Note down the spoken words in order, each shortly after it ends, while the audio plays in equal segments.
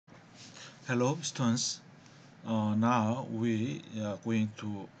Hello, students. Now we are going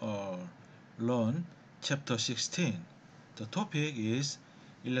to learn chapter 16. The topic is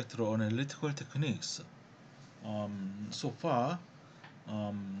electroanalytical techniques. So far,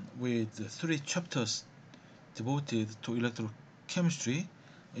 with the three chapters devoted to electrochemistry,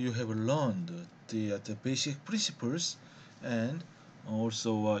 you have learned the basic principles, and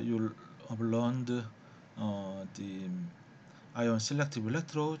also you have learned the ion selective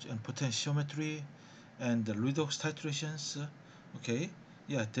electrodes and potentiometry and the redox titrations. Okay,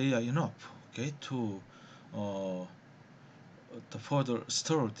 yeah, they are enough, okay, uh, to further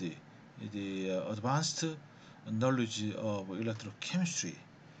stir the advanced knowledge of electrochemistry.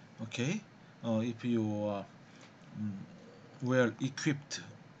 Okay, if you are mm, well equipped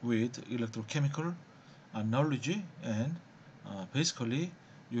with electrochemical knowledge, and basically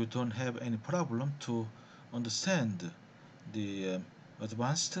you don't have any problem to understand the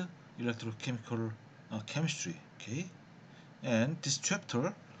advanced electrochemical chemistry. Okay, and this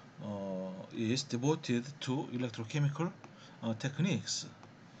chapter is devoted to electrochemical techniques.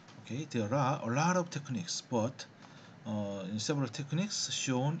 Okay, there are a lot of techniques, but several techniques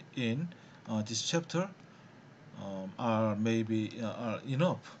shown in this chapter are maybe are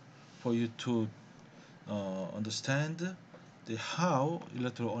enough for you to understand how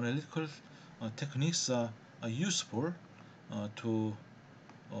electroanalytical techniques are useful to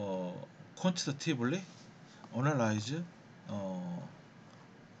uh, quantitatively analyze uh,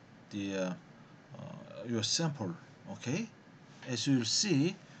 the your sample. Okay, as you will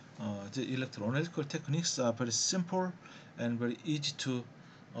see, the electroanalytical techniques are very simple and very easy to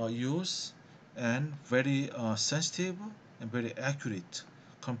use, and very sensitive and very accurate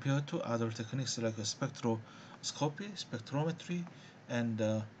compared to other techniques like spectroscopy, spectrometry, and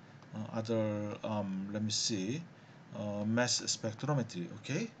other, let me see, mass spectrometry.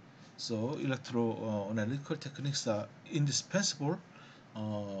 Okay, so electroanalytical techniques are indispensable,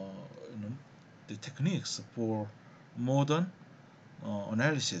 the techniques for modern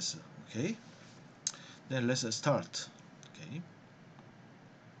analysis. Okay, then let's start. Okay,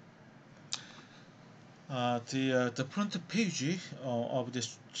 the front page of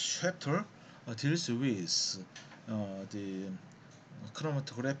this chapter deals with the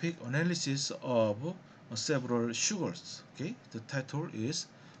chromatographic analysis of several sugars. Okay, the title is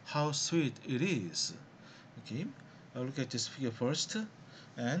 "How Sweet It Is." Okay, look at this figure first,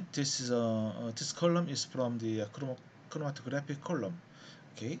 and this column is from the chromatographic column.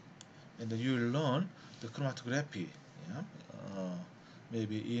 Okay, and then you will learn the chromatography. Yeah,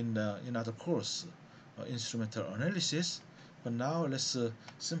 maybe in other course, instrumental analysis. But now let's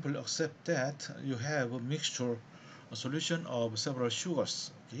simply accept that you have a mixture, a solution of several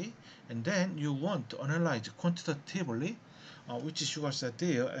sugars. Okay, and then you want to analyze quantitatively which sugars are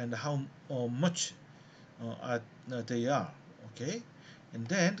there and how much they are. Okay, and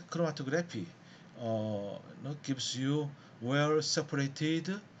then chromatography gives you well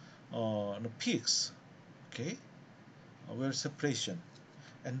separated peaks. Okay, well separation.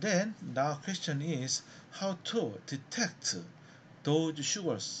 And then now question is how to detect those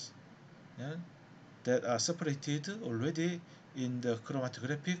sugars, yeah, that are separated already in the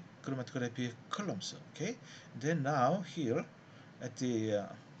chromatographic columns. Okay, then now here at the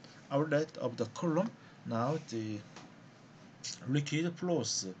outlet of the column, now the liquid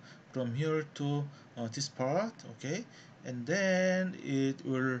flows from here to this part. Okay, and then it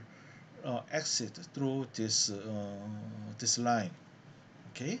will exit through this line.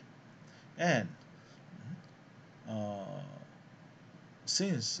 Okay, and uh,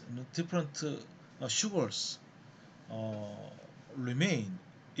 since different sugars uh, remain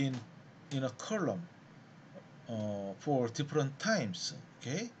in a column for different times.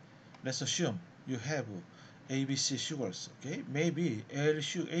 Okay, let's assume you have ABC sugars. Okay, maybe A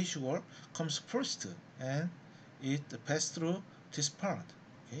sugar comes first and it passes through this part.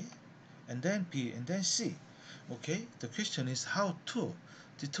 Okay, and then B and then C. Okay, the question is how to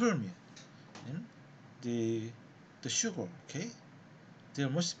determine mm, the sugar. Okay, there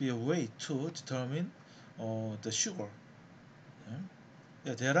must be a way to determine the sugar. Yeah?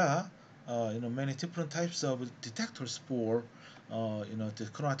 Yeah, there are many different types of detectors for the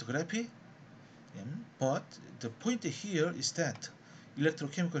chromatography. But the point here is that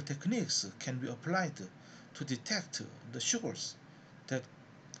electrochemical techniques can be applied to detect the sugars that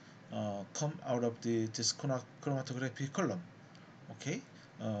come out of this chromatography column. Okay,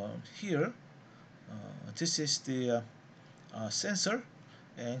 here this is the sensor,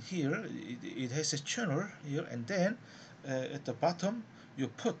 and here it has a channel here, and then at the bottom you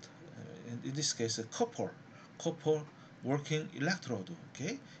put in this case a copper working electrode.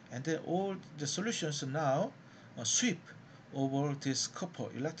 Okay, and then all the solutions now sweep over this copper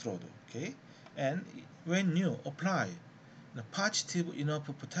electrode. Okay, and when you apply the positive enough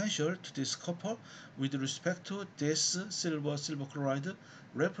potential to this copper with respect to this silver chloride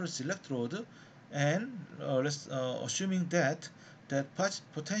reference electrode, and let's assuming that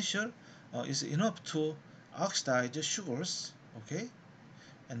potential is enough to oxidize sugars. Okay,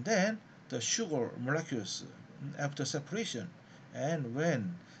 and then the sugar molecules after separation, and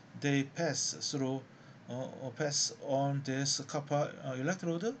when they pass on this copper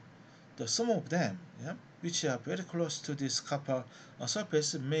electrode, the some of them, yeah, which are very close to this copper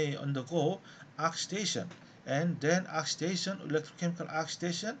surface, may undergo oxidation, and then oxidation, electrochemical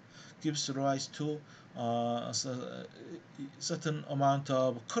oxidation, gives rise to certain amount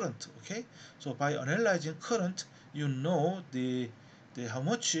of current. Okay, so by analyzing current, you know the how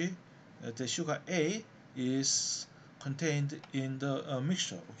much the sugar A is contained in the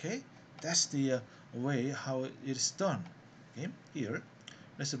mixture. Okay, that's the way how it is done. Okay, here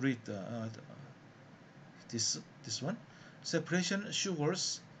let's read this one. Separation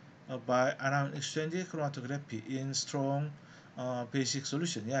sugars by anion exchange chromatography in strong basic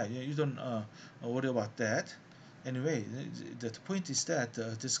solution. Yeah, you don't worry about that. Anyway, the point is that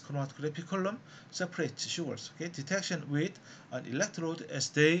this chromatography column separates sugars. Okay, detection with an electrode as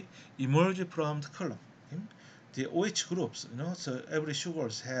they emerge from the column. Okay? The OH groups, so every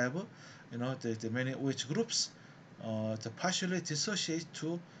sugars have, the many OH groups. The partially dissociate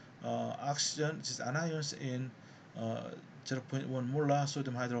to oxygen, which is anions in 0.1 molar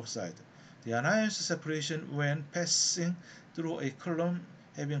sodium hydroxide. The anions separation when passing through a column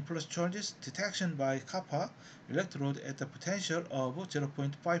having plus charges, detection by copper electrode at the potential of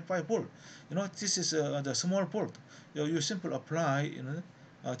 0.55 volt. This is the small volt. You simply apply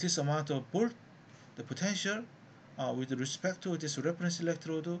this amount of volt, the potential with respect to this reference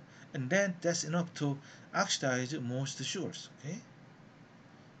electrode, and then that's enough to oxidize most sugars. Okay,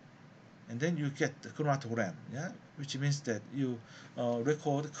 and then you get the chromatogram, yeah, which means that you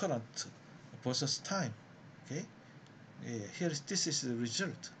record current versus time. Okay, yeah, this is the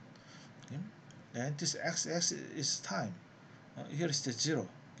result. Okay, and this x is time. Here is the zero.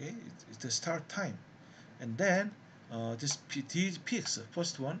 Okay, it's the start time, and then these peaks.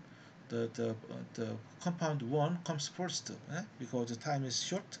 First one, the compound one comes first, because the time is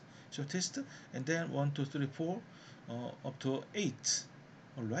shortest, and then 1, 2, 3, 4, up to 8.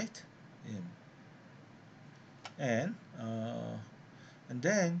 All right, yeah. and uh, and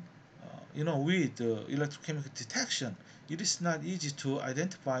then with electrochemical detection, it is not easy to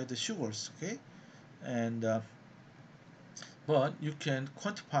identify the sugars. Okay, and but you can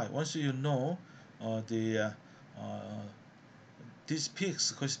quantify once you know the uh, these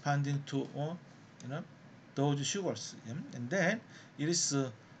peaks corresponding to those sugars, and then it is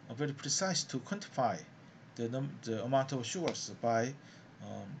very precise to quantify the amount of sugars by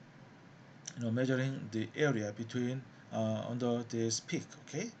um, measuring the area between under this peak.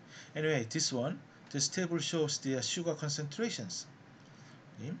 Okay, anyway, this table shows the sugar concentrations.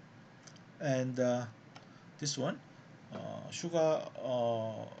 Okay? And this one sugar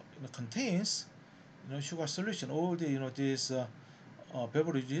contains sugar solution. All the these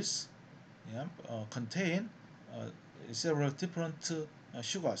beverages, yeah, contain several different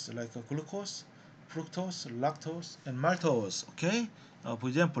sugars like glucose, fructose, lactose, and maltose. Okay, for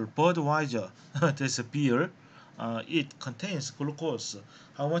example, Budweiser, there's a beer. It contains glucose.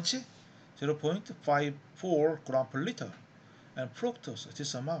 How much? 0.54 gram per liter, and fructose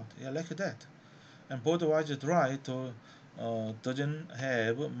this amount. Yeah, like that. And Budweiser Dry doesn't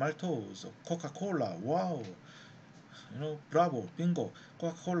have maltose. Coca-Cola, wow, bravo, bingo.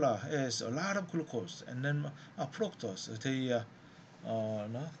 Coca-Cola has a lot of glucose, and then fructose. They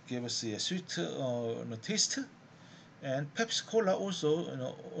no, give us a sweet taste, and Pepsi Cola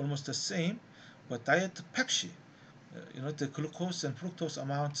also almost the same, but Diet Pepsi, the glucose and fructose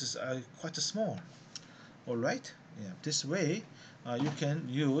amounts are quite small. All right, yeah. This way, you can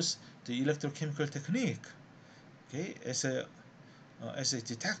use the electrochemical technique, okay, as a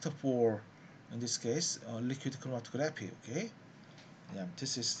detector for, in this case, liquid chromatography. Okay, yeah.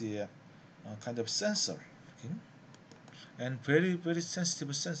 This is the kind of sensor, okay, and very very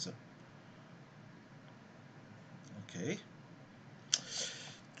sensitive sensor. Okay.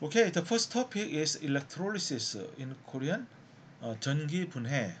 Okay, the first topic is electrolysis in Korean. 전기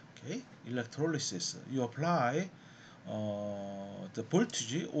분해. Okay, electrolysis. You apply the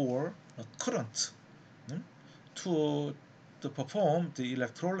voltage or current to perform the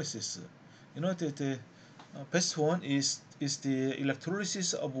electrolysis. The best one is the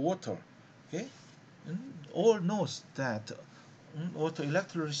electrolysis of water. Okay, all knows that water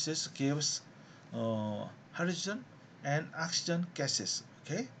electrolysis gives hydrogen and oxygen gases.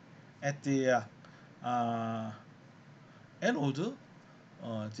 Okay, at the uh, anode,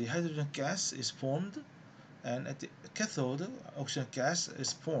 the hydrogen gas is formed, and at the cathode, oxygen gas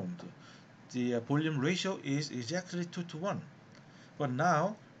is formed. The volume ratio is exactly 2 to 1. But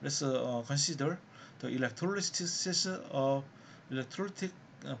now let's consider the electrolysis of electrolytic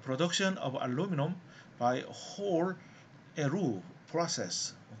production of aluminum by whole Heroult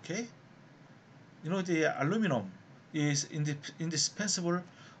process. Okay, the aluminum is indispensable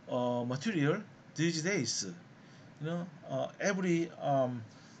material these days. Every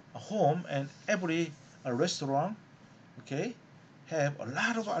home and every restaurant, okay, have a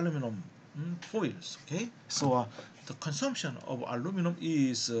lot of aluminum foils. Okay, so the consumption of aluminum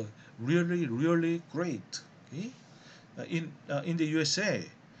is really really great. Okay, in the USA,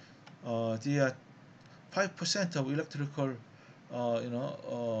 the 5% of electrical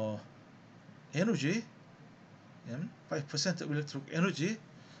energy, 5% of electric energy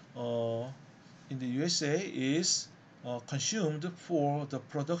uh, in the USA is consumed for the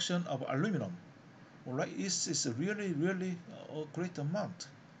production of aluminum. All right, it's a really really a great amount.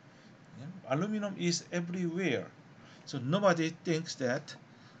 Aluminum is everywhere, so nobody thinks that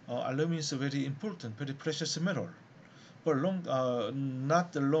aluminum is a very important, very precious metal. But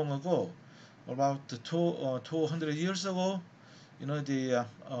not long ago, about 200 years ago, the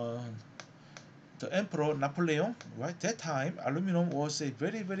Emperor Napoleon, right? That time, aluminum was a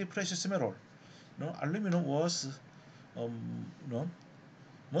very, very precious metal. Aluminum was, um, you know,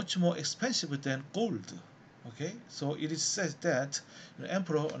 much more expensive than gold. Okay, so it is said that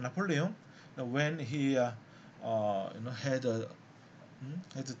Emperor Napoleon, when he, had a, had a,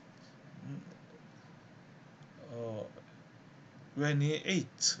 uh, when he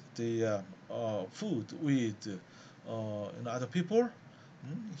ate the food with other people,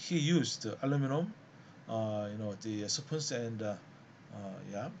 he used aluminum, the spoons and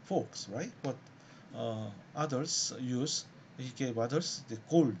yeah, forks, right? But others use, he gave others the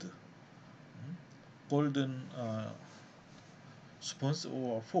golden spoons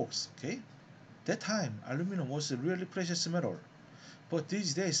or forks. Okay, that time aluminum was a really precious metal. But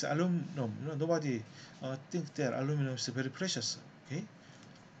these days, aluminum, nobody thinks that aluminum is very precious. Okay,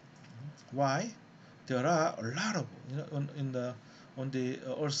 why? There are a lot of, on the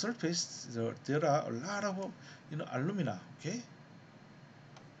Earth's surface, there are a lot of, alumina. Okay,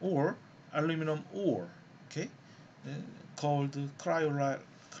 or aluminum ore. Okay, uh, called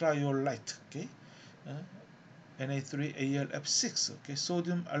cryolite. Okay, uh, Na3Alf6. Okay,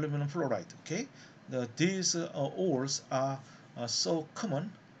 sodium aluminum fluoride. Okay, these ores are so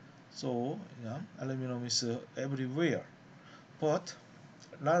common. So yeah, aluminum is everywhere. But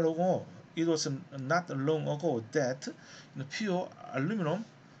not long ago, it was not long ago that pure aluminum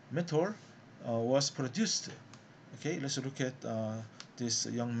metal was produced. Okay, let's look at this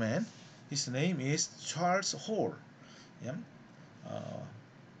young man. His name is Charles Hall. Yeah. Uh,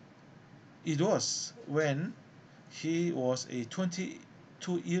 it was when he was a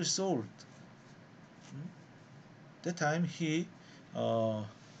 22 years old. That time uh,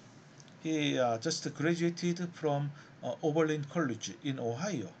 he just graduated from Oberlin College in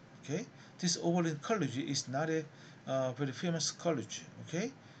Ohio. Okay, this Oberlin College is not a very famous college.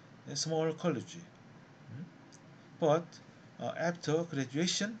 Okay, a small college. But after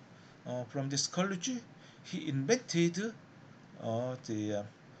graduation from this college, he invented the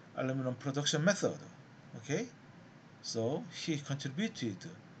aluminum production method. Okay, so he contributed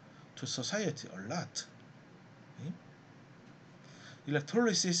to society a lot. Okay?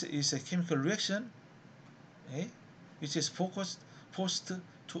 Electrolysis is a chemical reaction, okay, which is forced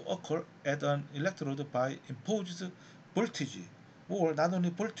to occur at an electrode by imposed voltage, or not only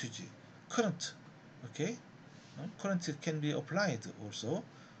voltage, current. Okay, current can be applied also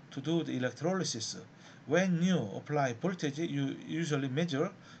to do the electrolysis. When you apply voltage, you usually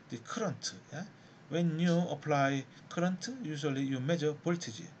measure the current. Yeah? When you apply current, usually you measure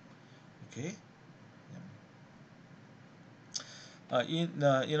voltage. Okay. In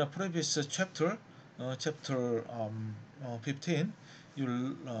a previous chapter, chapter 15,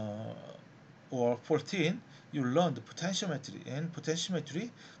 you or 14, you learned potentiometry, and potentiometry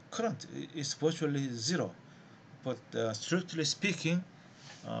current is virtually zero. But strictly speaking,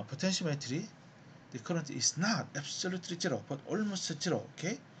 potentiometry, the current is not absolutely zero, but almost zero.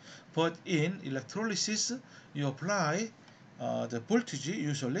 Okay, but in electrolysis, you apply the voltage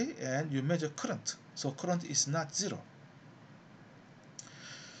usually, and you measure current. So current is not zero.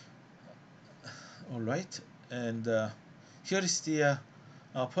 All right, and here is the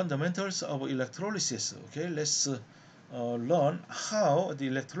fundamentals of electrolysis. Okay, let's learn how the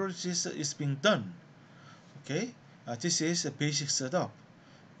electrolysis is being done. Okay, this is a basic setup.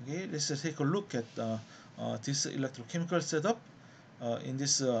 Okay, let's take a look at this electrochemical setup. In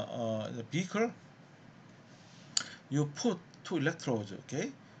this beaker, you put two electrodes.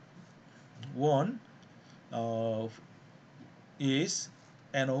 Okay, one uh, is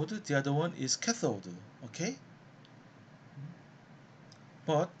anode, the other one is cathode. Okay,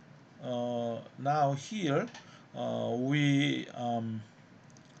 but now here we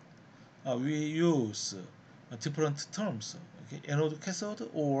use different terms, okay? Anode, cathode,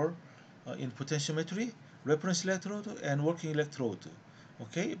 or in potentiometry, reference electrode and working electrode.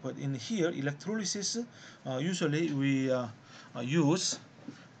 Okay, but in here electrolysis, usually we use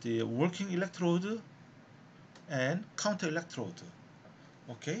the working electrode and counter electrode.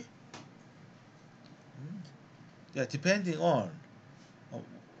 Okay, yeah, depending on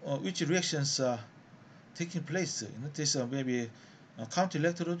uh, which reactions are taking place. This maybe counter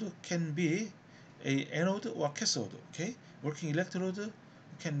electrode can be a anode or cathode. Okay, working electrode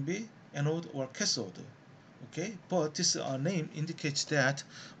can be anode or cathode. Okay, but this name indicates that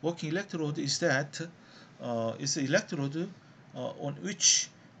working electrode is that is the electrode on which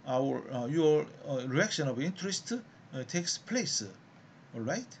our your reaction of interest takes place. All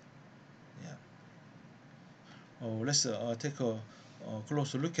right. Yeah. Let's take a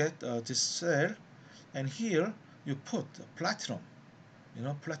closer look at this cell, and here you put platinum,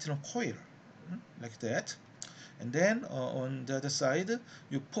 platinum coil, like that, and then on the other side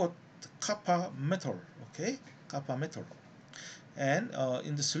you put copper metal. Okay, copper metal, and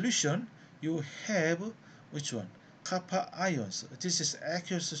in the solution you have which one? Copper ions. This is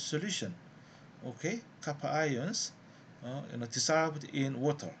aqueous solution. Okay, copper ions, dissolved in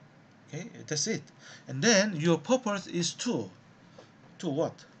water. Okay, that's it. And then your purpose is to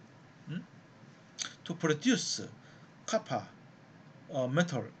what? Hmm? To produce copper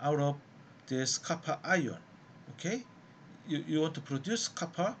metal out of this copper ion. Okay, you want to produce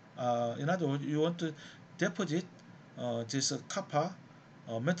copper. In other words, you want to deposit this copper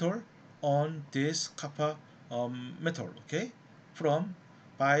metal on this copper metal. Okay, from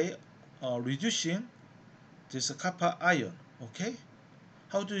by reducing this copper ion. Okay,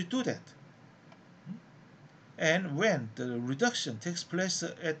 how do you do that? And when the reduction takes place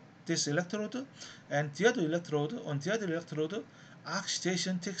at this electrode and the other electrode, on the other electrode,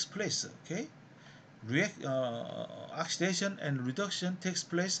 oxidation takes place. Okay, oxidation and reduction takes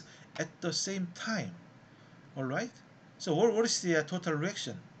place at the same time. All right, so what is the total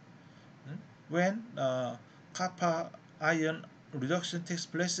reaction? When copper ion reduction takes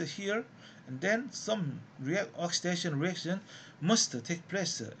place here, and then some oxidation reaction must take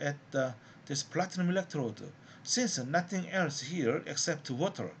place at this platinum electrode, since nothing else here except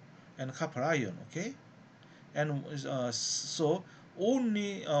water and copper ion. Okay, and so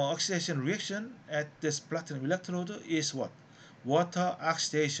only oxidation reaction at this platinum electrode is what? Water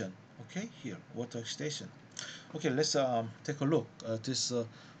oxidation. Okay, here water oxidation. Okay, let's take a look at this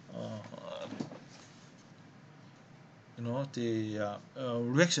the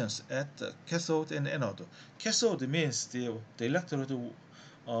reactions at cathode and anode. Cathode means the electrode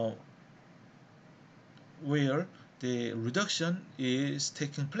uh, where the reduction is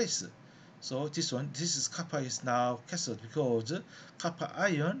taking place. So this is copper is now cathode because copper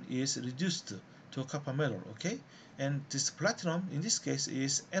ion is reduced to copper metal. Okay, and this platinum in this case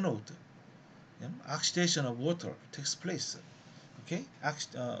is anode. Yeah? Oxidation of water takes place. Okay,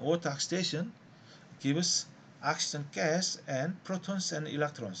 water oxidation gives oxygen gas and protons and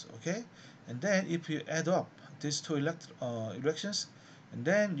electrons. Okay, and then if you add up these two reactions, and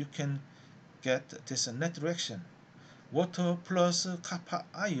then you can get this net reaction. Water plus copper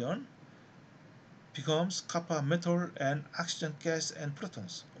ion becomes copper metal and oxygen gas and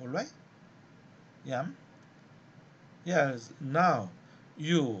protons. All right. Yeah. Yes. Now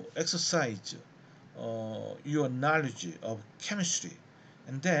you exercise your knowledge of chemistry,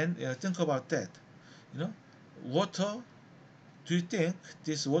 and then think about that. You know, water. Do you think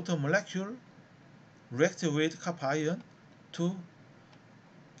this water molecule react with copper ion to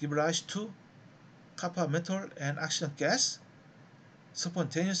give rise to copper metal and oxygen gas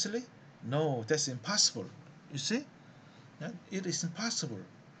spontaneously? No, that's impossible. You see, yeah? It is impossible.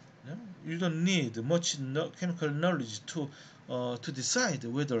 Yeah? You don't need much chemical knowledge to decide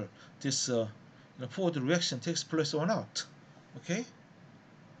whether this forward reaction takes place or not. Okay,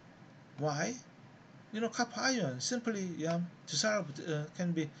 why? Copper ion simply dissolved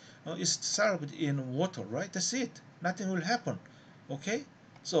can be is dissolved in water, right? That's it. Nothing will happen. Okay,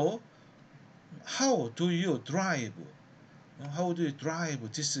 so how do you drive how do you drive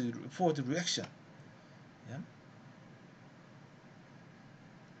this forward reaction? Yeah?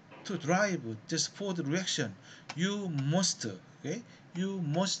 To drive this forward reaction, you must, okay, you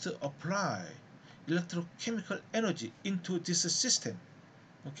must apply electrochemical energy into this system.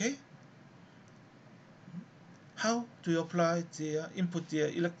 Okay, how do you apply the input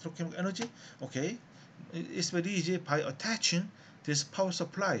the electrochemical energy? Okay, it's very easy by attaching this power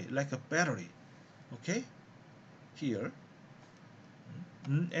supply like a battery. Okay, here.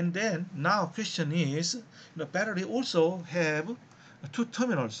 And then now question is, the battery also have two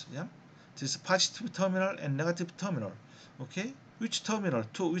terminals. Yeah, this positive terminal and negative terminal. Okay, which terminal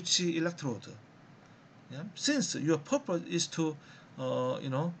to which electrode? Yeah, since your purpose is to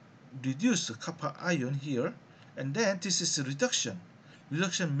reduce copper ion here, and then this is reduction.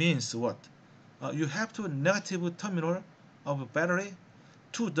 Reduction means what? You have to negative terminal of a battery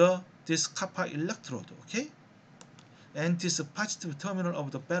to the this copper electrode. Okay, and this positive terminal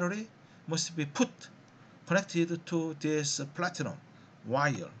of the battery must be put connected to this platinum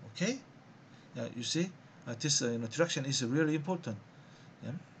wire. Okay, you see, this direction is really important.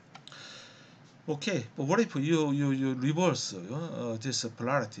 Yeah. Okay, but what if you reverse this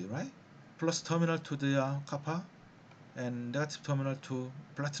polarity, right? Plus terminal to the copper and negative terminal to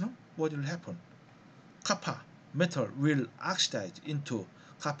platinum. What will happen? Copper metal will oxidize into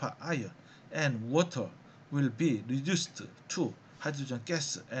copper ion, and water will be reduced to hydrogen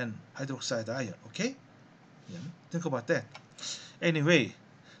gas and hydroxide ion. Okay, yeah. Think about that. Anyway,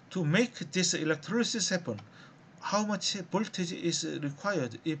 to make this electrolysis happen, how much voltage is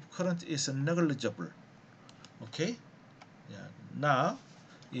required if current is negligible? Okay, yeah. Now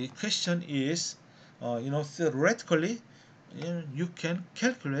the question is, theoretically, you can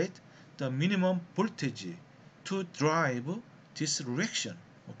calculate the minimum voltage to drive this reaction.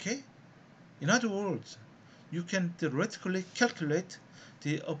 Okay, in other words, you can theoretically calculate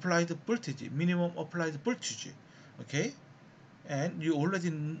the applied voltage, minimum applied voltage. Okay, and you already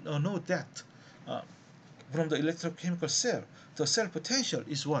know that uh, from the electrochemical cell, the cell potential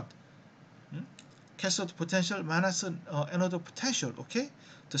is what? Hmm? Cathode potential minus anode potential. Okay,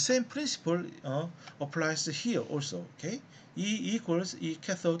 the same principle applies here also. Okay, E equals E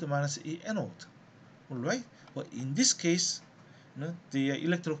cathode minus E anode. All right, but in this case, the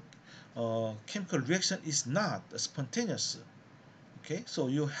electrochemical reaction is not spontaneous. Okay, so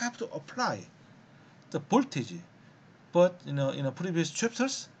you have to apply the voltage. But in the previous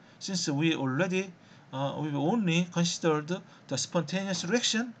chapters, since we've only considered the spontaneous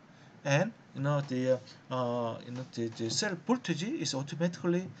reaction, and the cell voltage is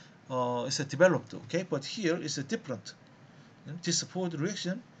automatically is developed. Okay, but here is different. This forward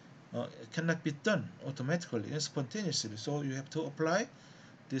reaction cannot be done automatically and spontaneously. So you have to apply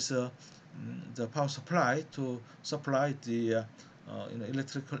this the power supply to supply the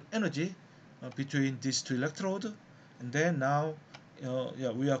electrical energy between these two electrodes, and then now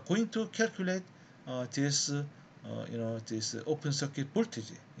yeah, we are going to calculate this open circuit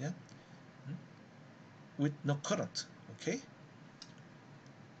voltage, yeah, with no current. Okay,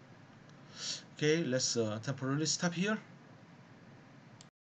 let's temporarily stop here.